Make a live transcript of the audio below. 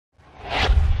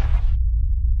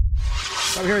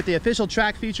We're here at the official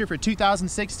track feature for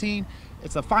 2016.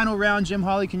 It's the final round, Jim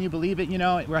Holley, can you believe it? You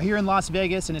know, we're here in Las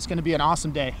Vegas and it's going to be an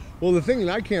awesome day. Well, the thing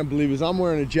that I can't believe is I'm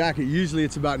wearing a jacket. Usually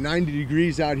it's about 90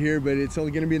 degrees out here, but it's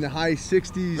only going to be in the high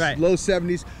 60s, right, low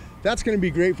 70s. That's going to be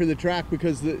great for the track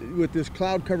because with this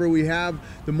cloud cover we have,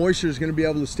 the moisture is going to be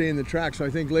able to stay in the track. So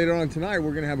I think later on tonight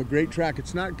we're going to have a great track.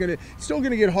 It's not going to, it's still going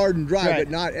to get hard and dry, right,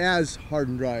 but not as hard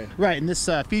and dry. Right, and this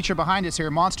feature behind us here,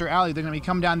 Monster Alley, they're going to be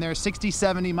coming down there 60,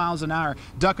 70 miles an hour,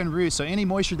 duck and roost. So any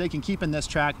moisture they can keep in this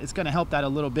track, it's going to help that a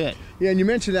little bit. Yeah, and you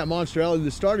mentioned that Monster Alley. The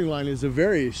starting line is a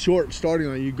very short starting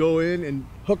line. You go in and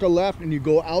hook a left and you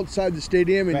go outside the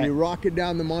stadium and, right, you rock it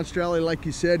down the Monster Alley like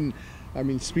you said. And I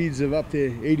mean, speeds of up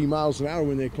to 80 miles an hour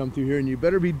when they come through here, and you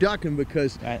better be ducking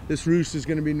because, right, this roost is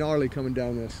going to be gnarly coming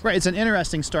down this. Right, it's an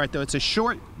interesting start though. It's a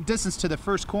short distance to the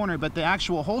first corner, but the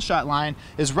actual hole shot line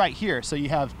is right here. So you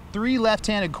have 3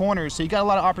 left-handed corners, so you got a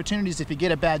lot of opportunities if you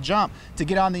get a bad jump to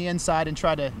get on the inside and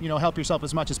try to, you know, help yourself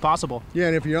as much as possible. Yeah,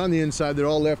 and if you're on the inside, they're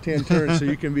all left-hand turns, so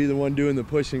you can be the one doing the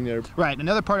pushing there. Right,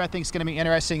 another part I think is going to be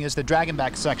interesting is the dragon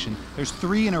back section. There's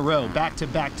 3 in a row, back to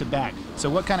back to back. So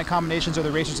what kind of combinations are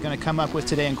the racers going to come up with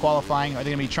today in qualifying? Are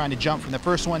they going to be trying to jump from the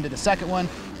first one to the second one,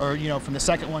 or, you know, from the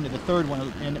second one to the third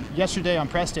one? And yesterday on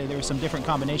press day, there were some different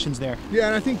combinations there. Yeah,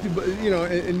 and I think, you know,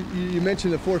 and you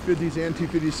mentioned the 450s and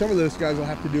 250s. Some of those guys will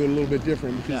have to do it a little bit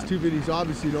different because, yeah, 250s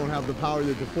obviously don't have the power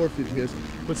that the 450 is.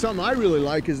 But something I really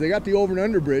like is they got the over and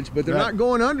under bridge, but they're, right, not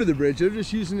going under the bridge. They're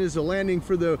just using it as a landing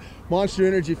for the Monster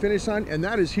Energy finish line, and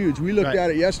that is huge. We looked, right,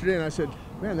 at it yesterday, and I said,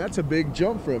 man, that's a big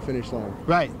jump for a finish line.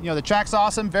 Right. You know, the track's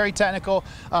awesome, very technical.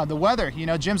 The weather, you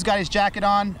know, Jim's got his jacket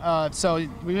on, so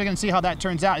we're going to see how that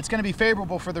turns out. It's going to be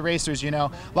favorable for the racers, you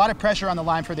know. A lot of pressure on the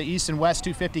line for the East and West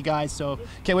 250 guys, so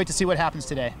can't wait to see what happens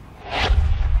today.